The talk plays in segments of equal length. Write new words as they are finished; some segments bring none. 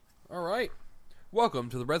Welcome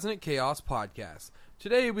to the Resonant Chaos Podcast.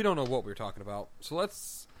 Today we don't know what we're talking about, so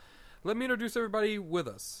let me introduce everybody with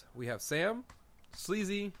us. We have Sam,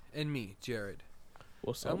 Sleazy, and me, Jared.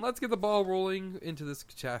 What's up? And let's get the ball rolling into this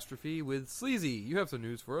catastrophe with Sleazy. You have some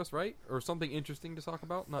news for us, right? Or something interesting to talk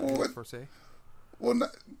about? Not news per se. Well,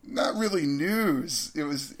 not really news. It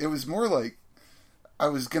was more like I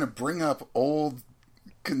was going to bring up old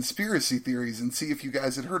conspiracy theories and see if you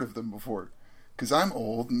guys had heard of them before. Because I'm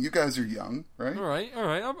old and you guys are young, right? All right.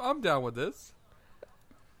 I'm down with this.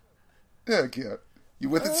 Heck yeah. You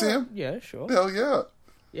with it, Sam? Yeah, sure. Hell yeah.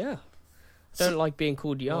 Yeah. Don't like being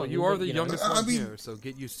called young. Well, you are the know. youngest one here, so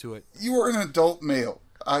get used to it. You are an adult male.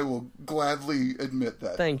 I will gladly admit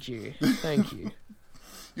that. Thank you. Thank you.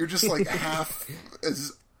 You're just like half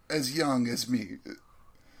as young as me.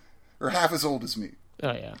 Or half as old as me.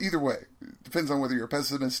 Oh, yeah. Either way. Depends on whether you're a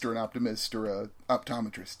pessimist or an optimist or a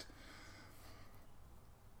optometrist.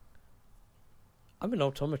 I'm an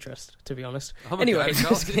optometrist, to be honest. Anyway,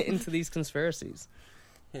 let's get into these conspiracies.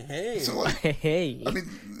 Hey. So, like, Hey. I mean,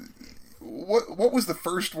 what was the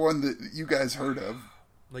first one that you guys heard of?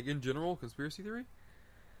 Like in general, conspiracy theory?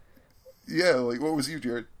 Yeah, like what was you,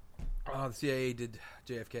 Jared? The CIA did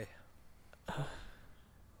JFK.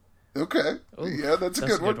 Okay. Ooh, yeah, that's a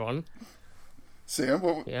good one. Sam,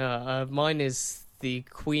 what? Yeah, mine is the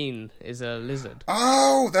Queen is a lizard.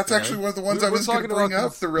 Oh, that's actually one of the ones I was going to bring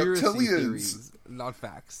up. The reptilians. Theories, not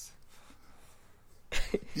facts.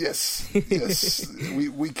 Yes.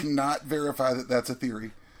 we cannot verify that that's a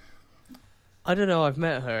theory. I don't know, I've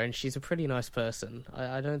met her and she's a pretty nice person.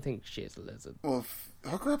 I don't think she is a lizard. Well,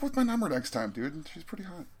 hook her up with my number next time, dude. She's pretty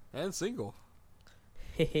hot. And single.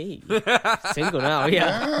 Hey. Single now,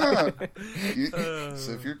 yeah.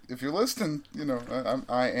 So if you're listening, you know,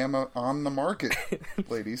 I am on the market,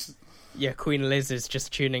 ladies. Yeah, Queen Liz is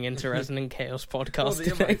just tuning into Resonant Chaos Podcast Well, the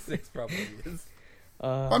today. MI6 probably is.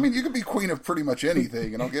 I mean, you can be queen of pretty much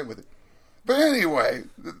anything, and I'll get with it. But anyway,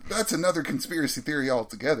 that's another conspiracy theory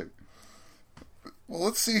altogether. Well,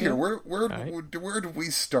 let's see here. Where do we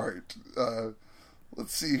start?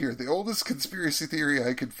 Let's see here. The oldest conspiracy theory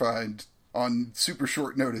I could find on super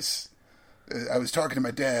short notice. I was talking to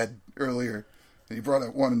my dad earlier, and he brought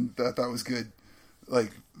up one that I thought was good.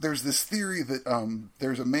 Like, there's this theory that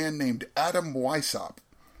there's a man named Adam Weishaupt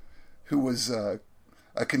who was a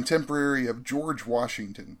contemporary of George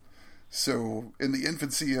Washington. So, in the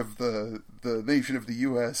infancy of the nation of the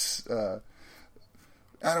U.S.,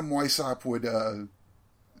 Adam Weishaupt would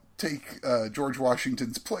take George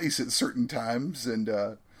Washington's place at certain times,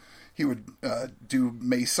 and he would do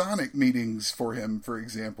Masonic meetings for him, for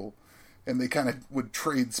example, and they kind of would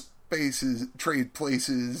trade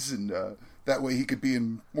places, and that way he could be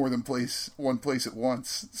in more than one place at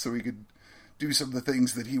once, so he could do some of the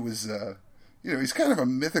things that he was, he's kind of a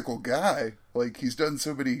mythical guy. Like, he's done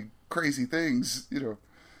so many crazy things,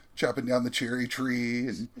 chopping down the cherry tree,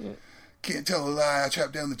 and can't tell a lie, I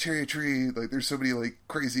chopped down the cherry tree. Like, there's so many, like,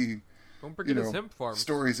 crazy, Don't forget his hemp farm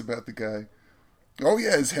stories about the guy. Oh,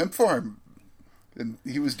 yeah, his hemp farm. And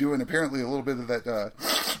he was doing, apparently, a little bit of that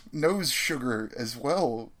nose sugar as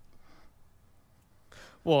well.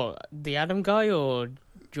 What, the Adam guy or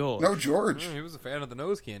George? No, George. He was a fan of the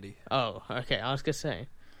nose candy. Oh, okay, I was going to say.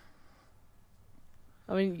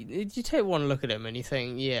 I mean, you take one look at him and you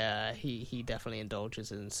think, yeah, he definitely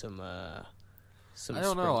indulges in some I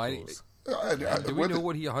don't know. Do we know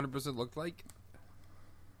what he 100% looked like?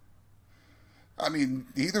 I mean,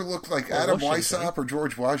 he either looked like Adam Weishaupt or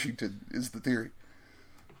George Washington is the theory.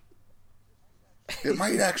 It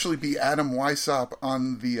might actually be Adam Weishaupt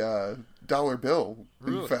on the dollar bill,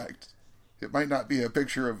 in fact. It might not be a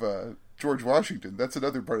picture of George Washington. That's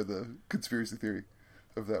another part of the conspiracy theory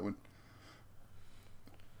of that one.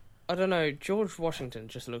 I don't know. George Washington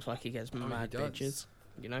just looks like he gets mad bitches,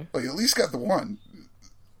 you know? Well, you at least got the one.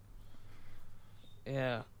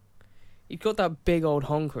 Yeah. He's got that big old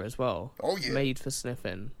honker as well. Oh, yeah. Made for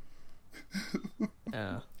sniffing.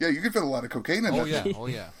 Yeah. Yeah, you can fit a lot of cocaine in that. Oh,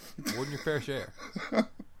 yeah. More than your fair share.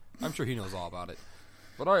 I'm sure he knows all about it.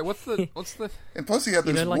 But all right, what's the? And plus, he had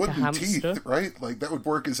those like wooden teeth, right? Like that would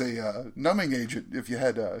work as a numbing agent if you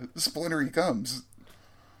had splintery gums.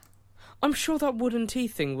 I'm sure that wooden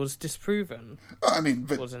teeth thing was disproven. I mean,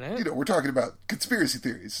 but wasn't it? We're talking about conspiracy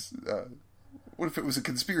theories. What if it was a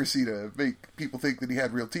conspiracy to make people think that he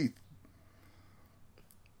had real teeth?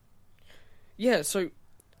 Yeah, so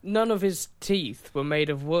none of his teeth were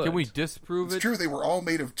made of wood. Can we disprove it? It's true, they were all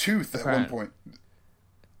made of tooth at one point.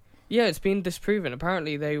 Yeah, it's been disproven.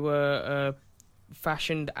 Apparently they were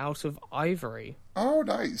fashioned out of ivory. Oh,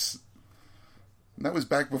 nice. And that was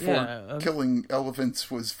back before killing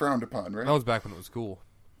elephants was frowned upon, right? That was back when it was cool.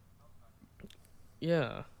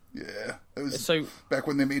 Yeah. Yeah, it was So back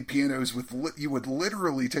when they made pianos with you would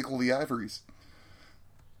literally tickle the ivories.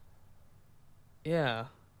 yeah.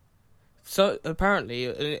 So apparently,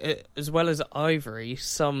 as well as ivory,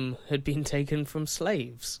 some had been taken from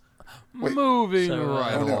slaves. Wait, Moving So,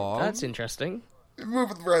 right along. That's interesting.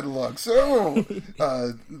 Moving right along. So,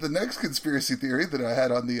 the next conspiracy theory that I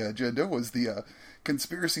had on the agenda was the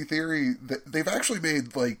conspiracy theory that they've actually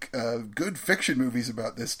made like good fiction movies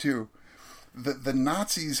about this too. The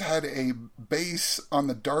Nazis had a base on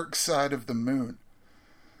the dark side of the moon,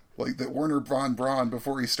 like that Werner von Braun,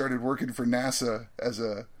 before he started working for NASA as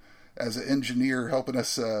an engineer helping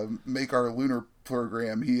us make our lunar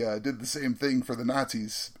program, he did the same thing for the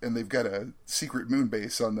Nazis, and they've got a secret moon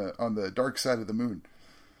base on the dark side of the moon.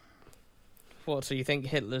 What? So you think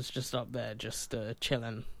Hitler's just up there, just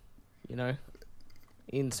chilling,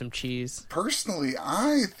 eating some cheese? Personally,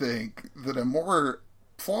 I think that a more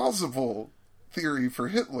plausible theory for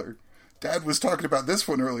Hitler. Dad was talking about this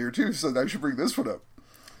one earlier too, so I should bring this one up.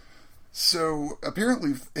 So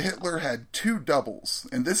apparently Hitler had two doubles,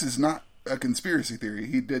 and this is not a conspiracy theory.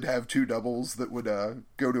 He did have two doubles that would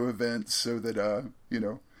go to events so that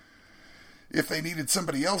if they needed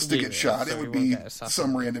somebody else to get shot, it would be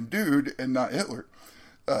some random dude and not Hitler.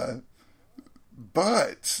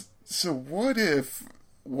 But so what if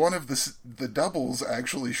one of the doubles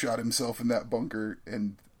actually shot himself in that bunker,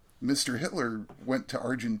 and Mr. Hitler went to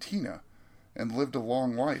Argentina and lived a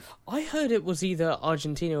long life? I heard it was either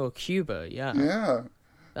Argentina or Cuba, yeah. Yeah.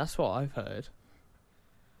 That's what I've heard.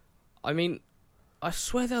 I mean, I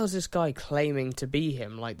swear there was this guy claiming to be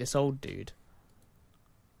him, like this old dude.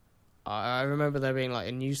 I remember there being like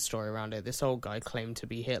a news story around it. This old guy claimed to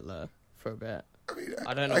be Hitler for a bit. I mean,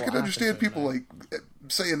 I don't know. I can understand people like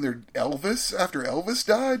saying they're Elvis after Elvis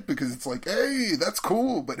died, because it's like, hey, that's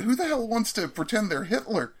cool, but who the hell wants to pretend they're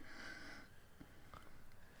Hitler?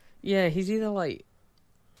 Yeah, he's either like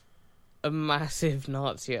a massive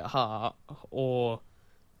Nazi at heart, or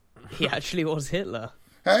he actually was Hitler.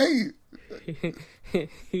 Hey,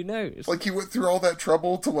 who knows? like he went through all that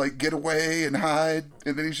trouble to like get away and hide,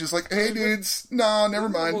 and then he's just like, hey dudes, nah, never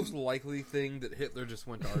mind. The most likely thing that Hitler just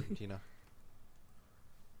went to Argentina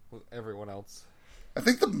with everyone else. I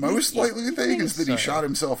think the most likely thing is that he shot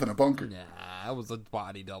himself in a bunker. Nah, that was a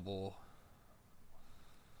body double.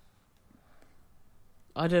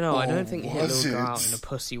 I don't know. I don't think Hitler was would go it? out in a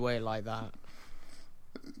pussy way like that.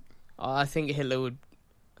 I think Hitler would.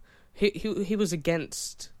 He was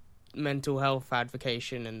against mental health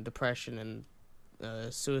advocation and depression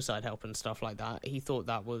and suicide help and stuff like that. He thought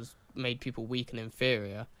that was made people weak and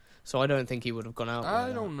inferior. So I don't think he would have gone out.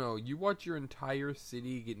 I don't know. You watch your entire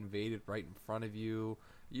city get invaded right in front of you.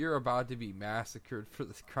 You're about to be massacred for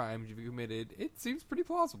the crimes you've committed. It seems pretty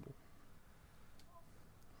plausible.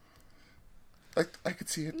 I could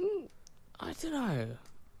see it. I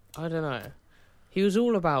don't know. He was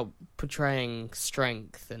all about portraying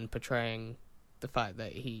strength and portraying the fact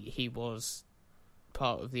that he was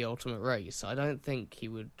part of the ultimate race. I don't think he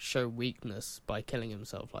would show weakness by killing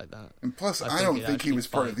himself like that. And plus, I don't think he was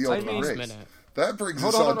part of the ultimate race. That brings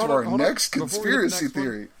us Hold on to our next conspiracy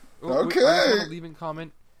theory. Okay. I just want to leave in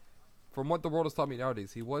comment. From what the world has taught me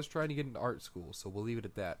nowadays, he was trying to get into art school, so we'll leave it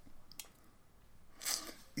at that.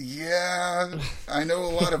 Yeah, I know a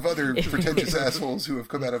lot of other pretentious assholes who have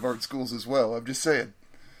come out of art schools as well. I'm just saying.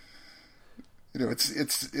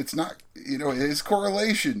 It's not, it is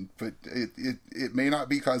correlation, but it may not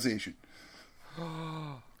be causation.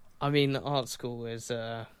 I mean, art school is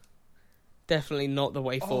definitely not the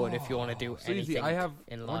way forward if you want to do anything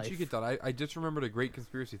in life. Once you get that, I just remembered a great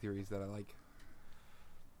conspiracy theories that I like.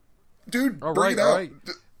 Dude, bring it out. Right.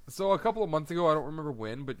 So a couple of months ago, I don't remember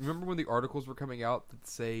when, but remember when the articles were coming out that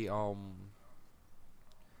say,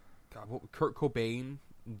 Kurt Cobain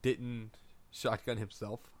didn't shotgun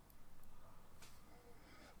himself?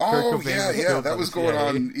 Oh, yeah, that was going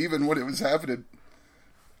on even when it was happening.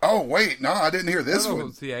 Oh, wait, no, I didn't hear this one. I don't know if it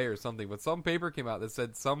was CIA or something, but some paper came out that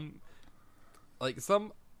said some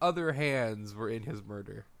other hands were in his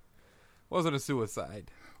murder. It wasn't a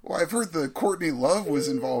suicide. Well, I've heard that Courtney Love was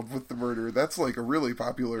involved with the murder. That's like a really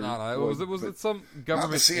popular. No, it was some government.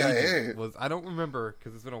 Not the CIA. Agent I don't remember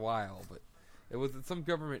because it's been a while, but it was that some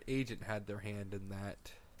government agent had their hand in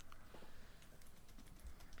that.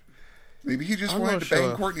 Maybe he just wanted to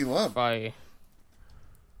bang Courtney Love. I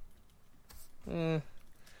don't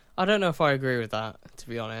know if I agree with that, to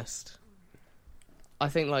be honest. I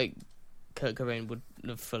think Kurt Cobain would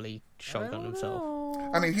have fully shotgunned himself.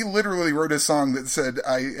 I mean, he literally wrote a song that said,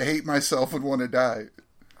 I hate myself and want to die.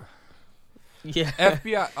 Yeah.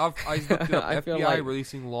 FBI, I looked it up. FBI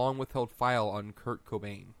releasing long withheld file on Kurt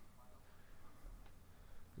Cobain.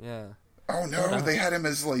 Yeah. Oh no, they had him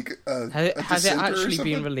as like a has it dissenter or actually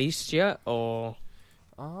something? been released yet, or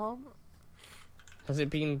Um, has it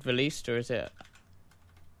been released, or is it?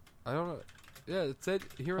 I don't know. Yeah, it said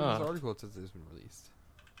here in this article it says it's been released.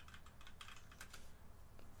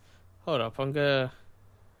 Hold up, I'm gonna.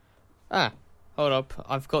 Hold up,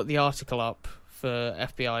 I've got the article up for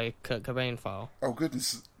FBI Kurt Cobain file. Oh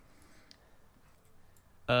goodness.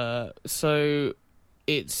 So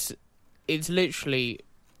it's literally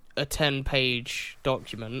a 10-page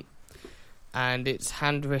document, and it's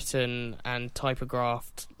handwritten and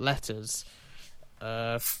typographed letters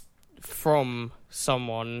from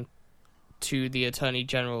someone to the Attorney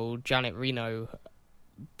General Janet Reno,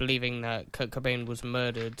 believing that Kurt Cobain was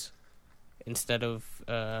murdered instead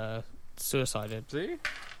of suicided. See?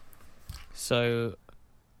 So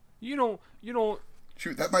You don't.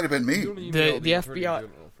 Shoot, that might have been me. You don't email the Attorney FBI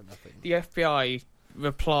General for nothing. the FBI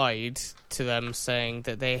replied to them saying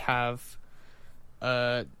that they have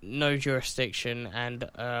no jurisdiction and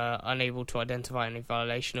unable to identify any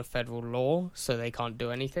violation of federal law, so they can't do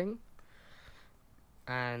anything.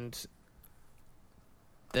 And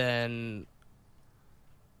then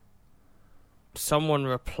someone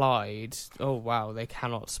replied, oh wow, they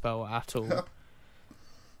cannot spell at all.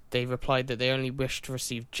 They replied that they only wish to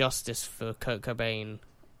receive justice for Kurt Cobain,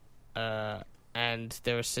 and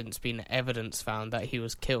there has since been evidence found that he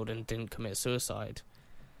was killed and didn't commit suicide.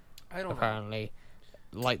 I don't Apparently,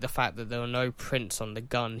 like the fact that there were no prints on the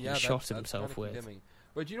gun he shot himself that's with. condemning.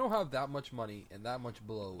 But you don't have that much money and that much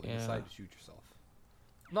blow and Yeah. decide to shoot yourself.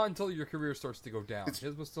 Not until your career starts to go down.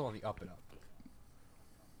 His was still on the up and up.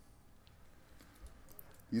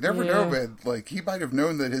 You never know, man. Like, he might have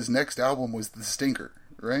known that his next album was The Stinker,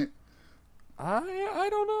 right? I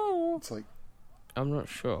don't know. It's like, I'm not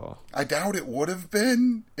sure. I doubt it would have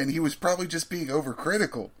been, and he was probably just being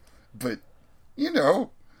overcritical. But, you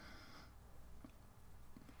know.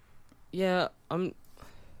 Yeah,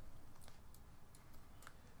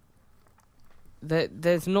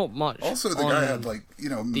 there's not much. Also, the guy had, like, you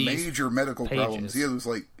know, these major medical pages. problems. He was,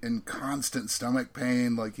 like, in constant stomach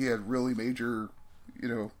pain. Like, he had really major, you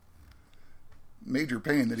know, major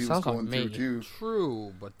pain that he Sounds was like going through, me. too.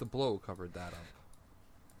 True, but the blow covered that up.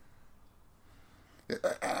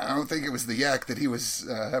 I don't think it was the yak that he was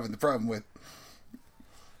having the problem with.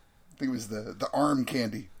 I think it was the arm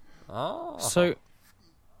candy. Oh. So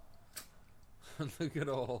Look at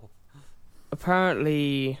all.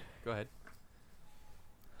 apparently Go ahead.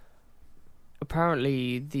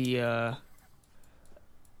 the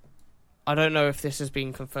I don't know if this has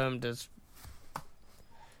been confirmed as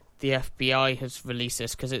the FBI has released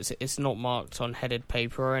this, because it's not marked on headed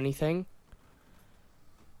paper or anything,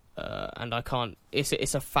 and I can't.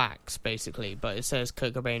 It's a fax basically, but it says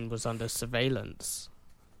Kurt Cobain was under surveillance.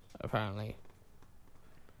 Apparently,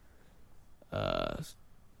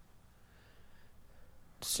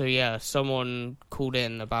 so yeah, someone called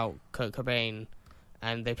in about Kurt Cobain,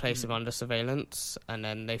 and they placed him under surveillance, and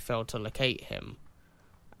then they failed to locate him,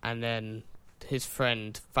 and then his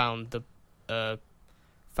friend found a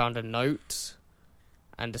note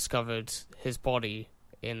and discovered his body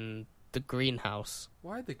in the greenhouse.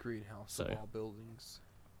 Why the greenhouse of all buildings?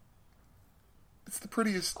 It's the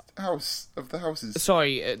prettiest house of the houses.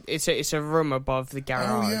 Sorry, it's a room above the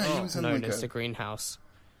garage, Oh, yeah, he was in known like as the greenhouse.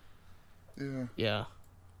 Yeah. Yeah,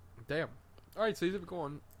 Damn. Alright, so he's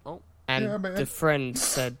going. Oh. and Yeah, man. the friend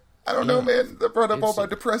said, I don't know, man. That brought up all It's- my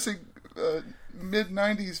depressing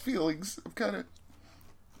mid-90s feelings. I'm kind of...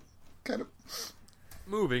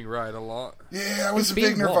 Moving right along. Yeah, I was It's a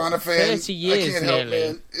big been, what, Nirvana fan. 30 years I can't help, nearly.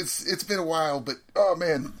 man. It's been a while, but oh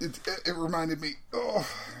man, it reminded me. Oh,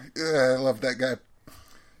 yeah, I love that guy.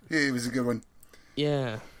 Yeah, he was a good one.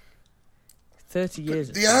 yeah, 30 years.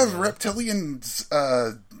 it's Yeah, been now. reptilians.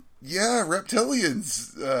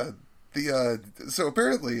 Reptilians. So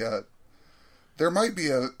apparently, there might be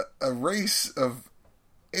a race of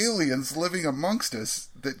aliens living amongst us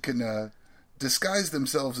that can disguise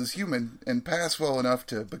themselves as human and pass well enough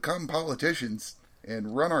to become politicians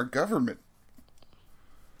and run our government.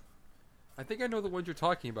 I think I know the ones you're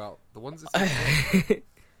talking about. The ones that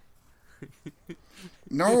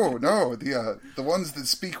No, the ones that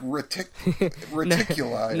speak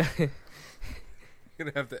reticuli. You're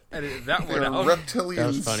gonna have to edit that one They're out. reptilians. That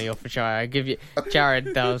was funny, off Jared. I give you,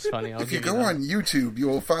 Jared. That was funny. I'll If you give you go that. on YouTube, you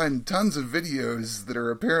will find tons of videos that are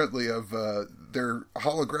apparently of their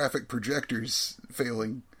holographic projectors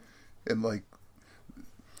failing, and like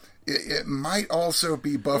it might also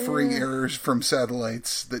be buffering errors from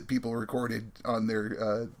satellites that people recorded on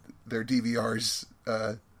their DVRs.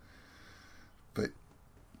 But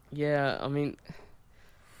Yeah, I mean,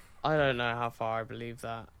 I don't know how far I believe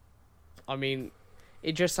that. I mean,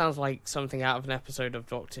 it just sounds like something out of an episode of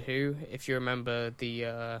Doctor Who. If you remember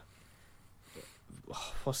the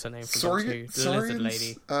what's her name from Doctor Who? The lizard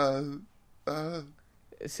lady.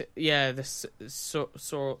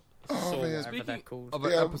 Whatever they're called. Of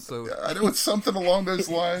an episode. I know it's something along those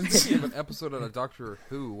lines. Speaking of an episode of Doctor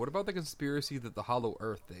Who, what about the conspiracy that the Hollow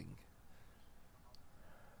Earth thing?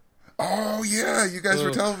 Oh, yeah, you guys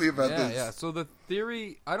were telling me about this. Yeah, so the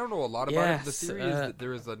theory, I don't know a lot about it. The theory is that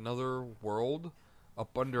there is another world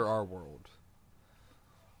up under our world.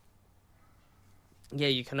 Yeah,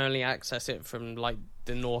 you can only access it from, like,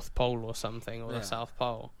 the North Pole or something, or the South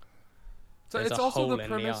Pole. So There's it's a also hole the in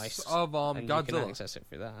premise the ice, of and Godzilla. you can access it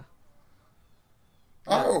through there.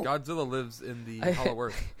 Oh. Yeah, Godzilla lives in the Hollow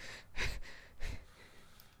Earth.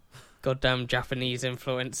 Goddamn Japanese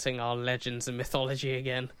influencing our legends and mythology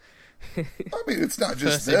again. I mean, it's not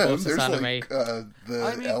just them. There's like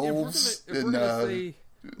the elves in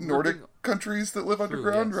Nordic countries that live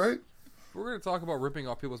underground, right? If we're going to talk about ripping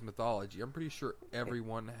off people's mythology, I'm pretty sure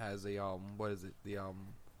everyone has a the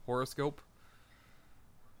horoscope.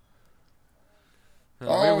 We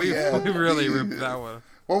really ripped that one.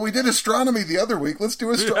 Well, we did astronomy the other week. Let's do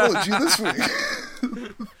astrology this week.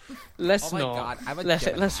 Let's not. God,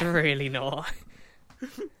 let's really not.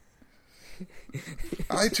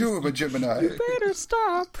 I too am a Gemini. You better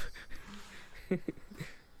stop.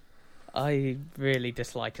 I really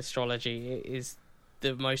dislike astrology. It is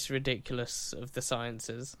the most ridiculous of the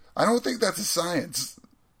sciences. I don't think that's a science.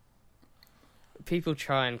 People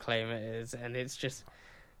try and claim it is, and it's just...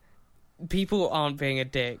 People aren't being a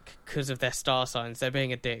dick because of their star signs. They're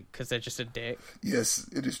being a dick because they're just a dick. Yes,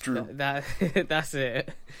 it is true. That's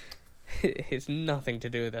it. It's nothing to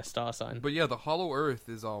do with their star sign. But yeah, the Hollow Earth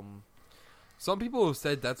is some people have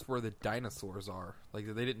said that's where the dinosaurs are. Like,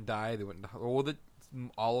 they didn't die. They went.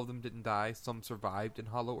 All of them didn't die. Some survived in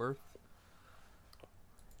Hollow Earth.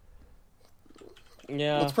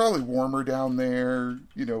 Yeah, well, it's probably warmer down there.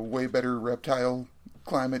 You know, way better reptile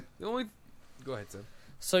climate. Go ahead,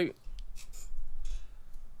 Sam.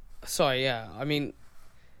 Sorry, yeah. I mean,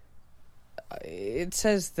 it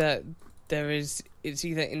says that it's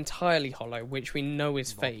either entirely hollow, which we know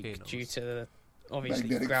is fake due to obviously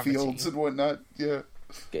magnetic gravity. Fields and whatnot. Yeah,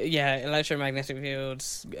 electromagnetic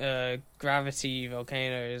fields, gravity,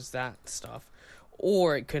 volcanoes, that stuff.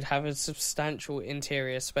 Or it could have a substantial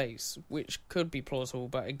interior space, which could be plausible,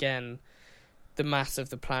 but again, the mass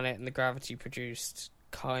of the planet and the gravity produced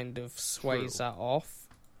kind of sways that off.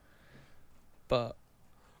 But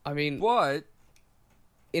I mean,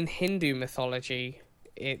 in Hindu mythology,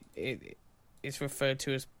 it is referred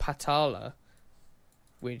to as Patala,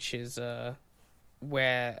 which is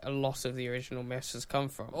where a lot of the original myths has come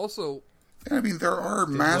from. Also, I mean, there are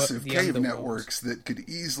massive cave networks that could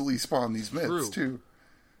easily spawn these myths too.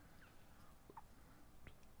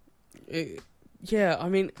 Yeah, I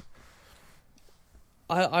mean,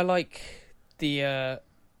 I like the.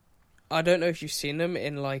 I don't know if you've seen them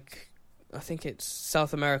in, like, I think it's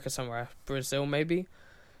South America somewhere, Brazil maybe,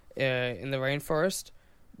 in the rainforest.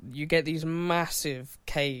 You get these massive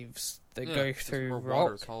caves that go through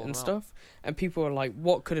rock and stuff, and people are like,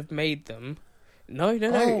 what could have made them? No,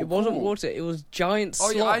 it wasn't water, it was giant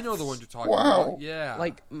sloths. Oh yeah, I know the one you're talking about. Yeah.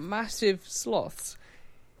 Like, massive sloths.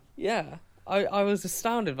 Yeah, I was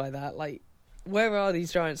astounded by that. Like, where are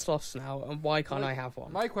these giant sloths now, and why can't I have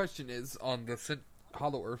one? My question is on the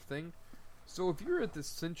Hollow Earth thing. So if you're at the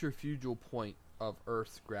centrifugal point of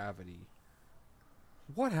Earth's gravity,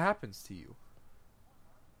 what happens to you?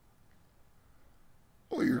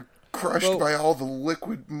 Well, you're crushed by all the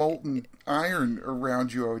liquid molten iron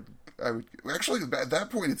around you. I would actually, at that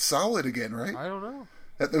point, it's solid again, right? I don't know.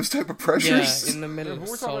 At those type of pressures? Yeah, in the middle.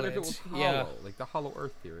 We're talking about if it was hollow, like the Hollow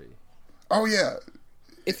Earth theory. Oh, yeah.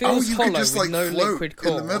 If it was you hollow could just, with no float liquid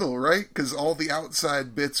core in the middle, right? Because all the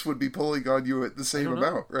outside bits would be pulling on you at the same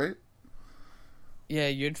amount, right? Yeah,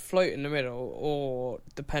 you'd float in the middle, or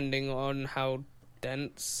depending on how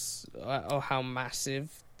dense or how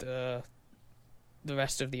massive the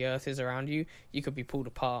rest of the Earth is around you, you could be pulled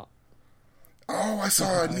apart. Oh, I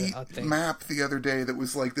saw a neat map the other day that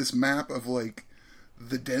was like this map of like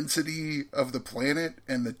the density of the planet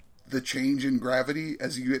and the change in gravity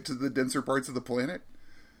as you get to the denser parts of the planet.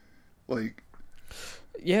 Like,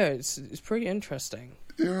 yeah, it's pretty interesting.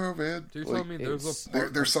 Yeah, man. So you're telling me there's a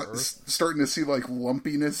they're starting to see like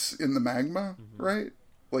lumpiness in the magma, right?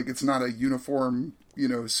 Like it's not a uniform,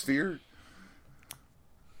 sphere.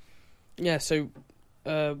 Yeah. So,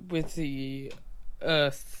 with the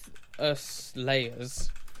Earth's layers,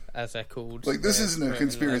 as they're called. Like, this isn't a in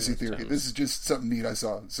conspiracy layman's theory. terms. This is just something neat I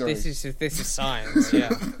saw. Sorry. This is science, yeah.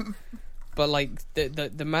 But like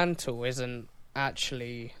the mantle isn't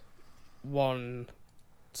actually one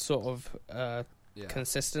sort of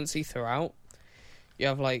consistency throughout. You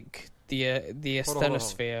have like the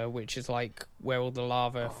asthenosphere, which is like where all the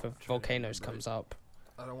lava for volcanoes comes up.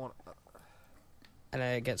 I don't want. And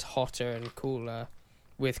then it gets hotter and cooler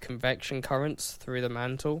with convection currents through the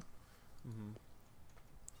mantle,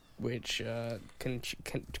 which can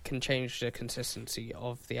change the consistency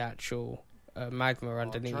of the actual magma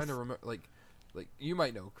underneath. I'm trying to remember, like you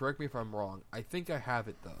might know. Correct me if I'm wrong. I think I have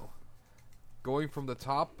it though. Going from the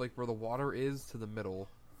top, like where the water is, to the middle,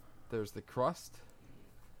 there's the crust,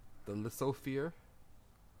 the lithosphere,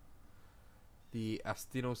 the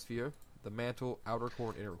asthenosphere, the mantle, outer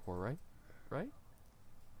core, and inner core. Right?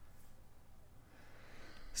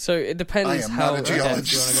 So it depends how not a depth you want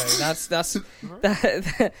geologist. to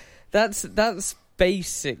go. That's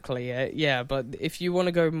basically it. Yeah, but if you want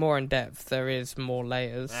to go more in depth, there is more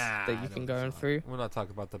layers that you can go in through. We're not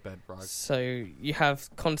talking about the bedrock. So you have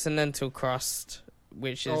continental crust,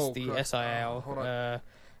 which is the crust. SIL,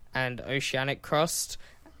 and oceanic crust,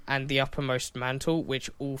 and the uppermost mantle, which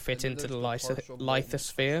all fit into the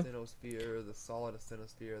lithosphere. Asthenosphere, the solid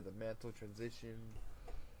asthenosphere, the mantle transition.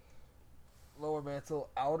 Lower mantle,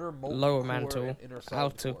 outer molten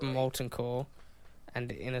core,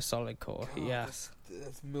 and inner solid core. God, yes,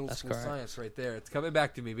 that's middle school science right there. It's coming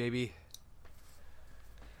back to me, baby.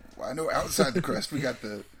 Well, I know outside the crust we got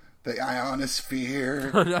the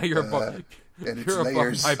ionosphere. Now you're above, and its you're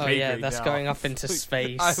layers. above my pay grade that's now. going up into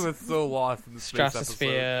space. I was so lost in the space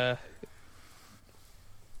stratosphere.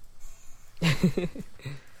 Then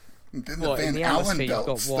the Van Allen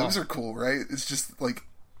belts. Those are cool, right? It's just like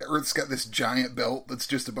Earth's got this giant belt that's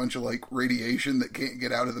just a bunch of like radiation that can't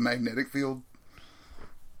get out of the magnetic field.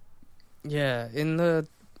 Yeah, in the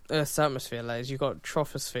Earth's atmosphere layers, you've got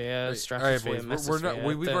troposphere, stratosphere, mesosphere,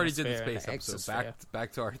 we've already did the thermosphere, space and episode.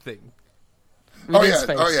 Back to our thing.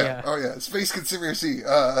 Space conspiracy.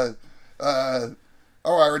 I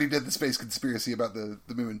already did the space conspiracy about the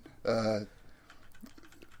moon.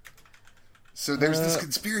 So there's this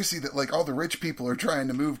conspiracy that like all the rich people are trying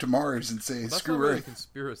to move to Mars and say screw Earth. That's not a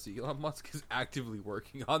conspiracy. Elon Musk is actively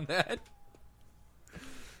working on that.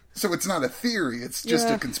 So it's not a theory; it's just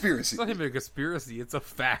a conspiracy. It's not even a conspiracy; it's a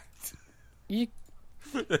fact. We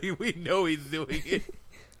know he's doing it.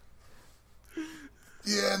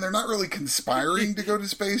 Yeah, and they're not really conspiring to go to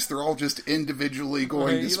space; they're all just individually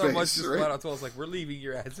going to space. Elon Musk just right? flat out told us, like, we're leaving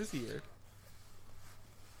your asses here.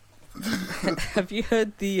 Have you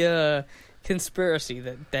heard the conspiracy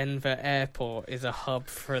that Denver Airport is a hub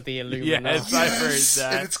for the Illuminati? Yes, I've heard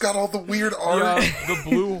that. And it's got all the weird art. Yeah, the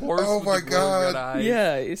blue horse. Oh with my the glowing red God. eyes.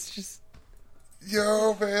 Yeah, it's just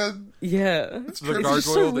Yo, man. yeah. It's The It's just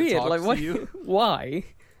so gargoyle that weird. talks Like, to why? you. Why?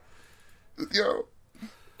 Yo.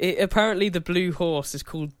 Apparently, the blue horse is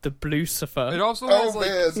called the Blucifer. It also has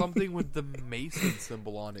man. something with the Mason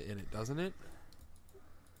symbol on it in it, doesn't it?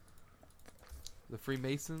 The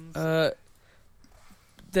Freemasons.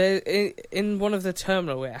 There, in one of the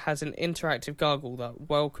terminal, it has an interactive gargoyle that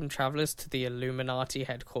welcomed travellers to the Illuminati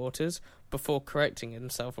headquarters before correcting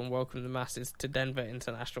himself and welcomed the masses to Denver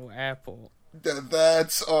International Airport.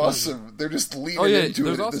 That's awesome. They're just leaning into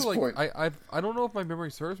there's it at also this like point. I don't know if my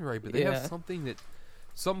memory serves me right, but they have something that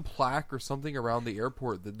some plaque or something around the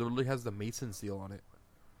airport that literally has the Mason seal on it.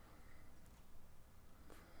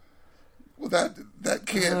 Well, that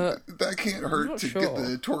can't hurt to sure. get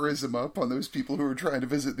the tourism up on those people who are trying to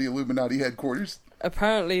visit the Illuminati headquarters.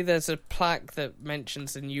 Apparently, there's a plaque that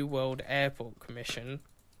mentions the New World Airport Commission,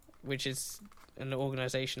 which is an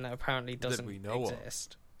organisation that apparently doesn't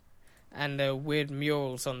exist. And there are weird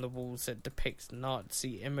murals on the walls that depict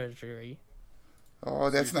Nazi imagery. Oh,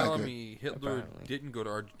 that's not good. Me Hitler didn't go to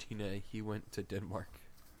Argentina; he went to Denmark.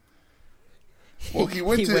 Well, he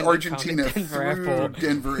went to Argentina Denver through Airport.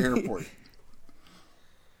 Denver Airport.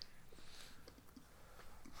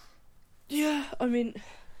 Yeah, I mean,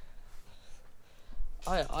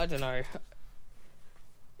 I don't know.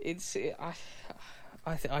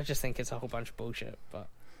 I just think it's a whole bunch of bullshit, but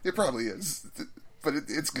It probably is, but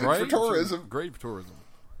it's good Right? for tourism. Great for tourism.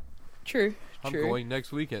 true. I'm going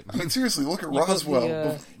next weekend. I mean, seriously, look at You got Roswell.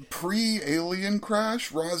 the, Pre-alien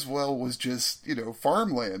crash, Roswell was just,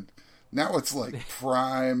 farmland. Now it's like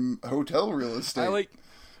prime hotel real estate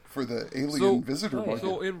for the alien visitor market.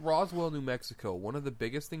 So in Roswell, New Mexico, one of the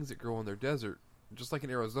biggest things that grow in their desert, just like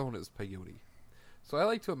in Arizona, is peyote. So I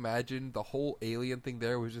like to imagine the whole alien thing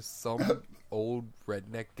there was just some old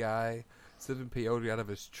redneck guy sipping peyote out of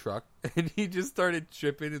his truck, and he just started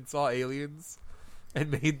tripping and saw aliens.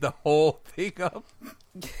 and made the whole thing up.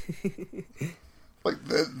 Like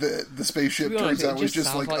the spaceship honest, turns out was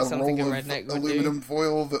just like a roll of aluminum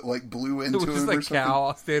foil that like blew into it was just him a or something.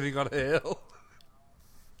 cow standing on a hill.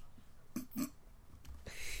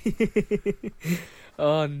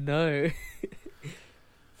 Oh no.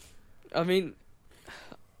 I mean,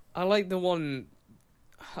 I like the one.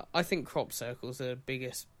 I think crop circles are the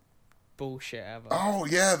biggest bullshit ever. Oh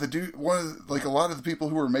yeah, the dude. Like a lot of the people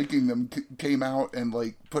who were making them came out and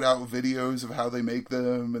like put out videos of how they make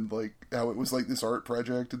them and like how it was like this art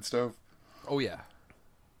project and stuff. Oh yeah.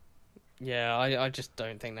 Yeah, I just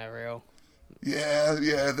don't think they're real. Yeah.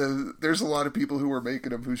 There's a lot of people who were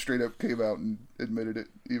making them who straight up came out and admitted it.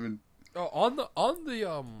 Even on the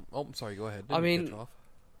Oh, I'm sorry. Go ahead. Didn't cut you off.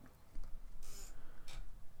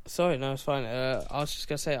 Sorry, no, it's fine. I was just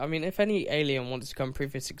gonna say, I mean, if any alien wanted to come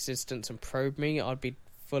prove its existence and probe me, I'd be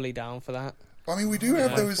fully down for that. I mean, we do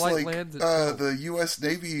have those Flight like lands the U.S.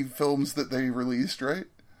 Navy films that they released, right?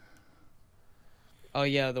 Oh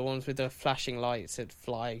yeah, the ones with the flashing lights that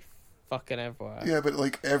fly fucking everywhere. Yeah, but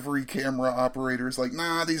like every camera operator's like,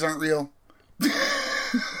 nah, these aren't real.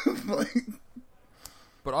 Like,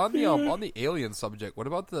 But on the alien subject, what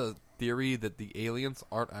about the theory that the aliens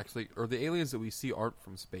aren't actually, or the aliens that we see aren't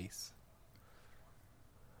from space?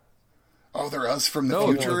 oh, they're us from the No,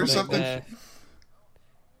 future or something?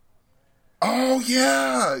 Oh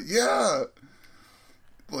yeah.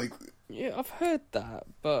 Like, yeah, I've heard that,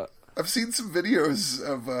 but I've seen some videos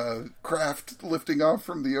of craft lifting off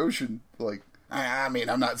from the ocean. Like, I mean,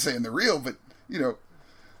 I'm not saying they're real, but you know,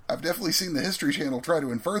 I've definitely seen the History Channel try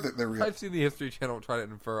to infer that they're real. I've seen the History Channel try to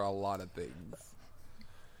infer a lot of things.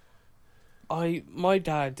 my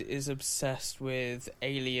dad is obsessed with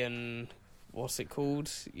alien. What's it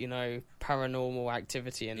called? You know, paranormal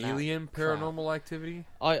activity and Alien paranormal activity.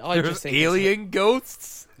 I There's just think alien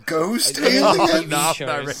ghosts. Ghost I- aliens? I- No, I'm shows.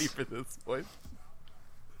 not ready for this point.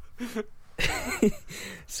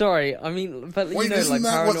 Sorry, I mean, but Wait, you know, isn't like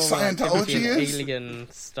that what paranormal activity Scientology and is? alien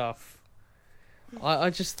stuff. I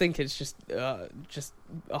just think it's just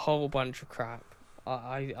a whole bunch of crap.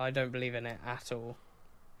 I don't believe in it at all.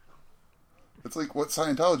 It's like what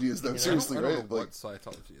Scientology is, though. You know? Seriously, I don't know right? what Like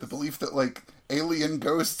Scientology the is. belief that like alien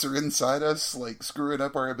ghosts are inside us, like screwing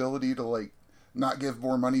up our ability to like not give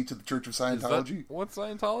more money to the Church of Is that Scientology. what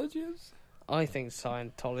Scientology is? I think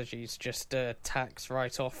Scientology is just a tax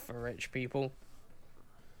write-off for rich people.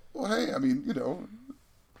 Well, hey, I mean, you know,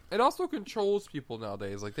 It also controls people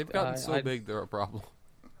nowadays. Like, they've gotten so I- big, they're a problem.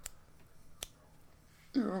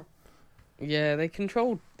 you know, Yeah, they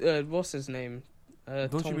controlled. What's his name? Don't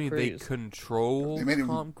Tom you mean Cruise. they controlled They made him-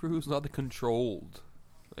 Tom Cruise? Not the controlled.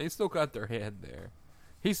 They still got their hand there.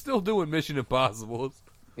 He's still doing Mission Impossibles.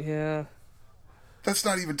 Yeah. that's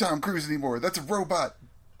not even Tom Cruise anymore. That's a robot.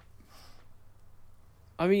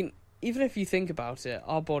 I mean, even if you think about it,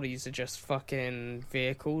 our bodies are just fucking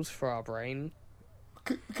vehicles for our brain.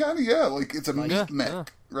 Kind of, yeah. Like it's a meat yeah, mech, yeah.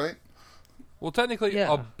 right? Well, technically,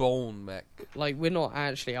 Yeah. a bone mech. Like, we're not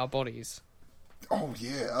actually our bodies. Oh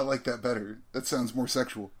yeah, I like that better. That sounds more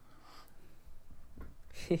sexual.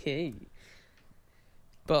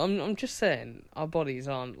 But I'm just saying, our bodies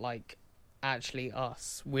aren't, like, actually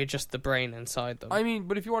us. We're just the brain inside them. I mean,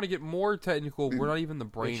 but if you want to get more technical, we're not even the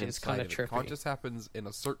brain Which is inside kinda of it. trippy. Conscious happens in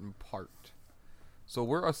a certain part. So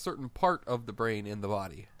we're a certain part of the brain in the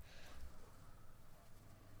body.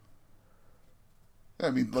 I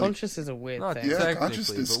mean, like, Conscious is a weird Not thing. Yeah, technically,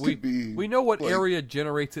 consciousness but we, could be, we know what like- area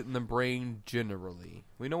generates it in the brain generally.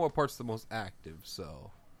 We know what part's the most active, so...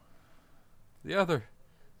 The other...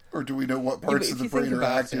 or do we know what parts but of if the you brain think are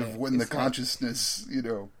about active it, when the it's like- consciousness, you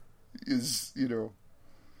know, is, you know,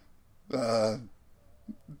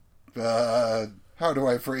 how do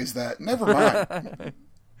I phrase that? Never mind.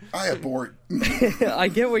 I abort. I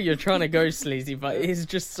get where you're trying to go, Sleazy, but it's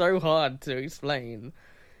just so hard to explain.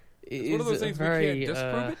 It's one of those things we can't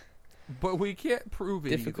disprove it, but we can't prove it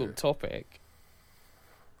difficult either. topic.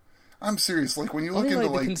 I'm serious. Like when you I look mean, into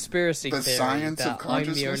like the like conspiracy the theory science that of I'm the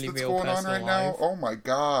consciousness only that's real going on person right now, alive. oh my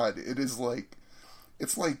god, it is like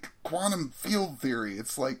it's like quantum field theory.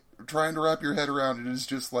 It's like trying to wrap your head around it is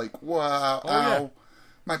just like wow, Oh, ow, yeah.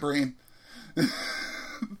 my brain.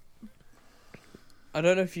 I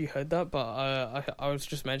don't know if you heard that, but I was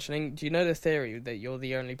just mentioning. Do you know the theory that you're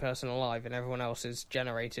the only person alive and everyone else is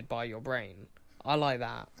generated by your brain? I like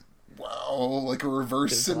that. Wow, like a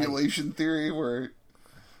reverse It's like- simulation theory where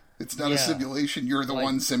it's not a Yeah. simulation, you're the Like-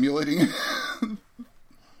 one simulating it.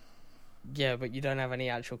 Yeah, but you don't have any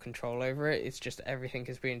actual control over it. It's just everything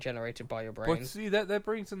is being generated by your brain. But see, that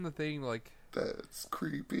brings in the thing, like That's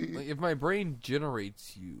creepy. if my brain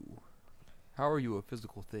generates you, how are you a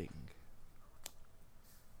physical thing?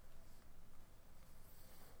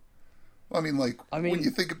 I mean, when you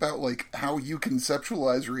think about, how you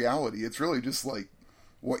conceptualize reality, it's really just,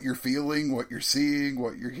 what you're feeling, what you're seeing,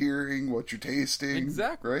 what you're hearing, what you're tasting.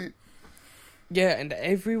 Exactly. Right? Yeah, and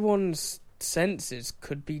everyone's senses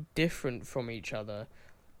could be different from each other.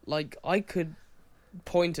 I could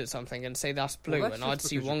point at something and say that's blue, and I'd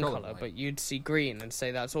see one colour, but you'd see green and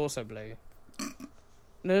say that's also blue.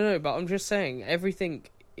 No, but I'm just saying, everything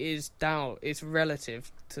is it's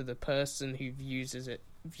relative to the person who views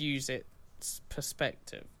its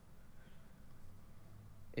perspective.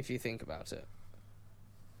 If you think about it.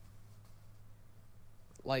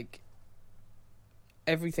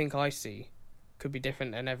 Everything I see could be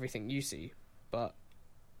different than everything you see, but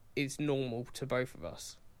it's normal to both of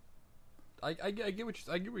us. I get where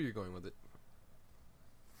you're going with it.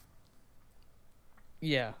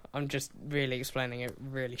 Yeah, I'm just really explaining it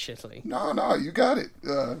really shittily. No, you got it.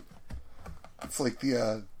 It's like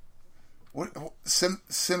the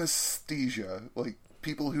synesthesia,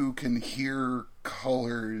 people who can hear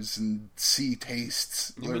colors and see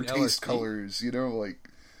tastes, or taste colors.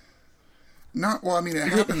 Not well. I mean, it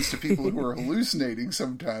happens to people who are hallucinating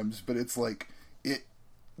sometimes, but it's it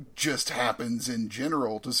just happens in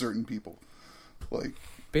general to certain people.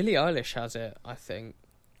 Billie Eilish has it, I think,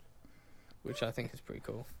 which I think is pretty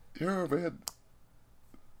cool. Yeah, man.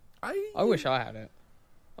 I wish I had it.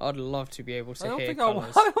 I'd love to be able to hear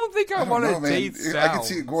colours. I don't think I want to date sound. I can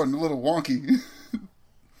see it going a little wonky.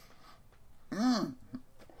 Oh,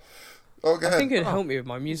 go ahead. I think it'd help me with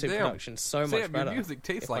my music production so much better. Your music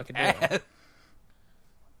tastes like I could ass.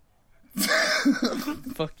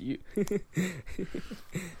 Fuck you.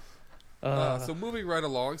 So moving right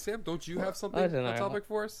along, Sam, don't you have something on topic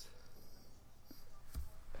for us?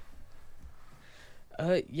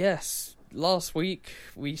 Yes. Last week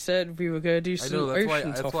we said we were going to do some ocean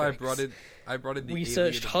topics. That's why I brought in the We alien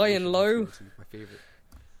searched high and low. My favorite.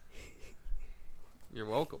 You're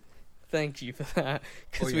welcome. Thank you for that,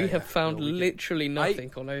 because we have found literally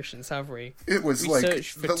nothing on oceans, have we? It was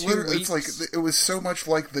searched for 2 weeks. It was so much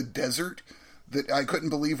like the desert that I couldn't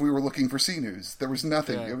believe we were looking for sea news. There was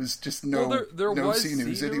nothing. Yeah. It was just no sea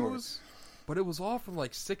news anywhere. But it was all from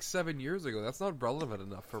 6-7 years ago. That's not relevant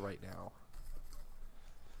enough for right now.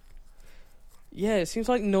 Yeah, it seems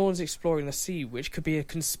like no one's exploring the sea, which could be a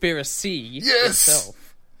conspiracy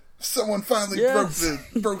itself. Someone finally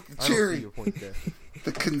broke the cherry. Your point there.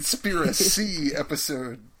 The conspiracy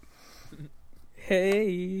episode.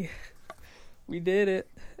 Hey, we did it.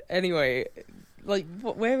 Anyway,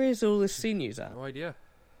 where is all this sea news at? No idea.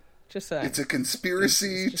 Just saying. It's a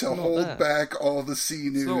conspiracy to hold back all the sea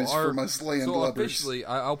news from us landlubbers. So officially,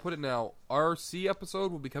 I'll put it now. Our sea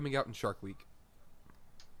episode will be coming out in Shark Week.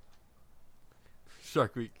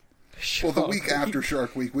 Shark Week. Well, the week after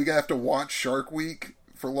Shark Week, we have to watch Shark Week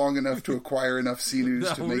for long enough to acquire enough sea news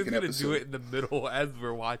to make an episode. We're going to do it in the middle as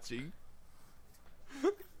we're watching.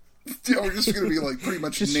 Yeah, we're just going to be pretty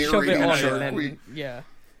much just narrating Shark Week. Yeah.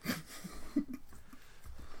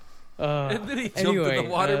 And then he jumped in the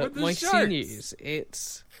water with the my sharks. sea news,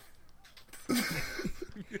 it's...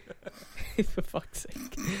 For fuck's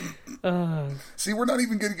sake. See, we're not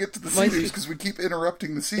even going to get to the sea news because we keep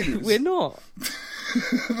interrupting the sea news. We're not.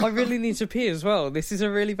 I really need to pee as well. This is a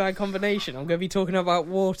really bad combination. I'm going to be talking about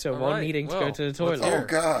water while needing to go to the toilet. Oh,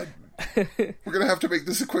 God. We're going to have to make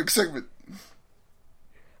this a quick segment.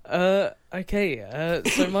 Okay.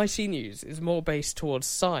 So my sea news is more based towards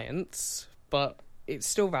science, but it's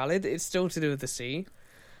still valid. It's still to do with the sea.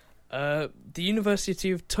 The University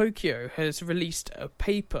of Tokyo has released a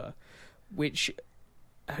paper which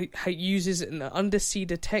uses an undersea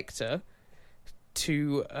detector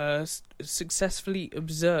to successfully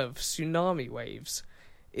observe tsunami waves.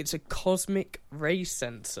 It's a cosmic ray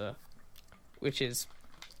sensor, which is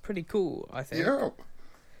pretty cool, I think. Yeah.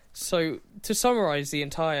 So, to summarise the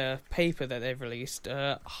entire paper that they've released,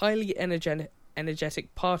 highly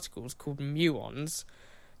energetic particles called muons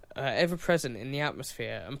ever present in the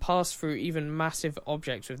atmosphere and pass through even massive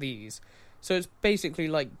objects with ease. So it's basically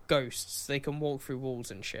like ghosts. They can walk through walls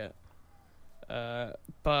and shit.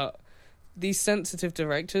 But these sensitive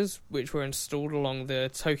detectors, which were installed along the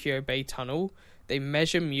Tokyo Bay Tunnel, they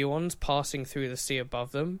measure muons passing through the sea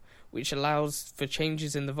above them, which allows for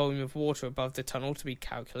changes in the volume of water above the tunnel to be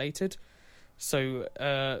calculated. So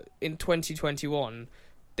in 2021,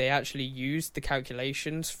 they actually used the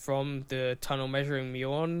calculations from the tunnel measuring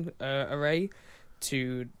muon array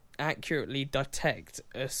to accurately detect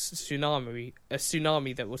a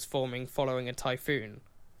tsunami that was forming following a typhoon.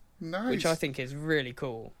 Nice. Which I think is really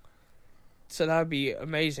cool. So that would be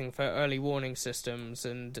amazing for early warning systems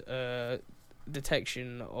and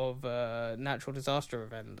detection of natural disaster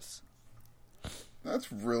events.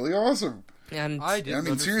 That's really awesome. And I didn't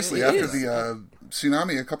mean, seriously, understand after the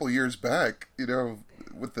tsunami a couple years back,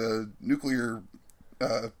 with the nuclear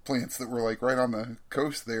plants that were like right on the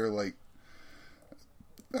coast there, like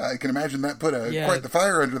I can imagine that put quite the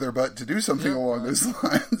fire under their butt to do something along those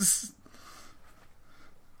lines.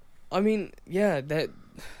 I mean, that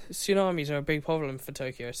tsunamis are a big problem for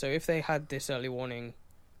Tokyo. So if they had this early warning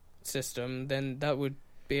system, then that would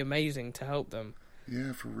be amazing to help them.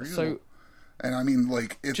 Yeah, for real. So, and I mean,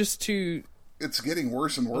 like, it's getting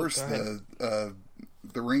worse and worse.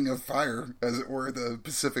 The ring of fire, as it were, the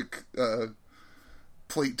Pacific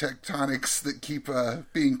plate tectonics that keep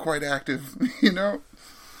being quite active.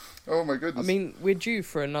 Oh my goodness. I mean, we're due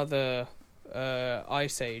for another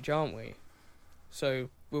ice age, aren't we? So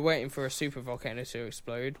we're waiting for a super volcano to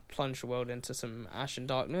explode, plunge the world into some ash and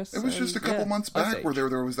darkness. It was just a couple months back where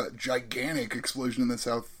there was that gigantic explosion in the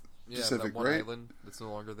South Pacific, that one right? island that's no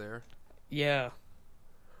longer there. Yeah.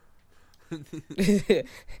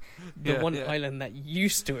 One island that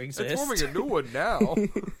used to exist. It's forming a new one now.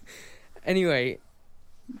 Anyway,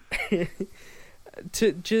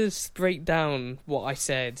 to just break down what I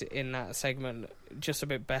said in that segment just a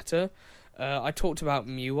bit better, I talked about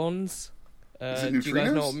muons. Do you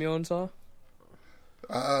guys know what muons are?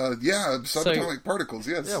 Yeah, subatomic particles,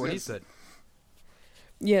 yes. Yeah, what he said.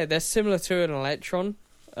 Yeah, they're similar to an electron.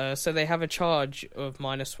 So they have a charge of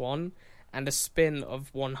 -1 and a spin of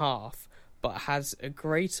 1/2, but has a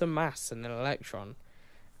greater mass than an electron.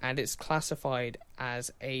 And it's classified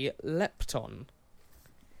as a lepton.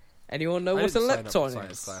 Anyone know what a lepton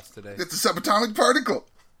is? Class today. It's a subatomic particle.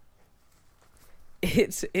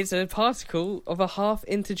 It's a particle of a half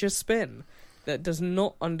integer spin that does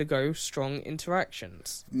not undergo strong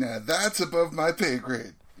interactions. Now that's above my pay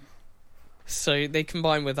grade. So they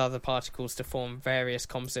combine with other particles to form various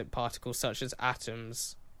composite particles such as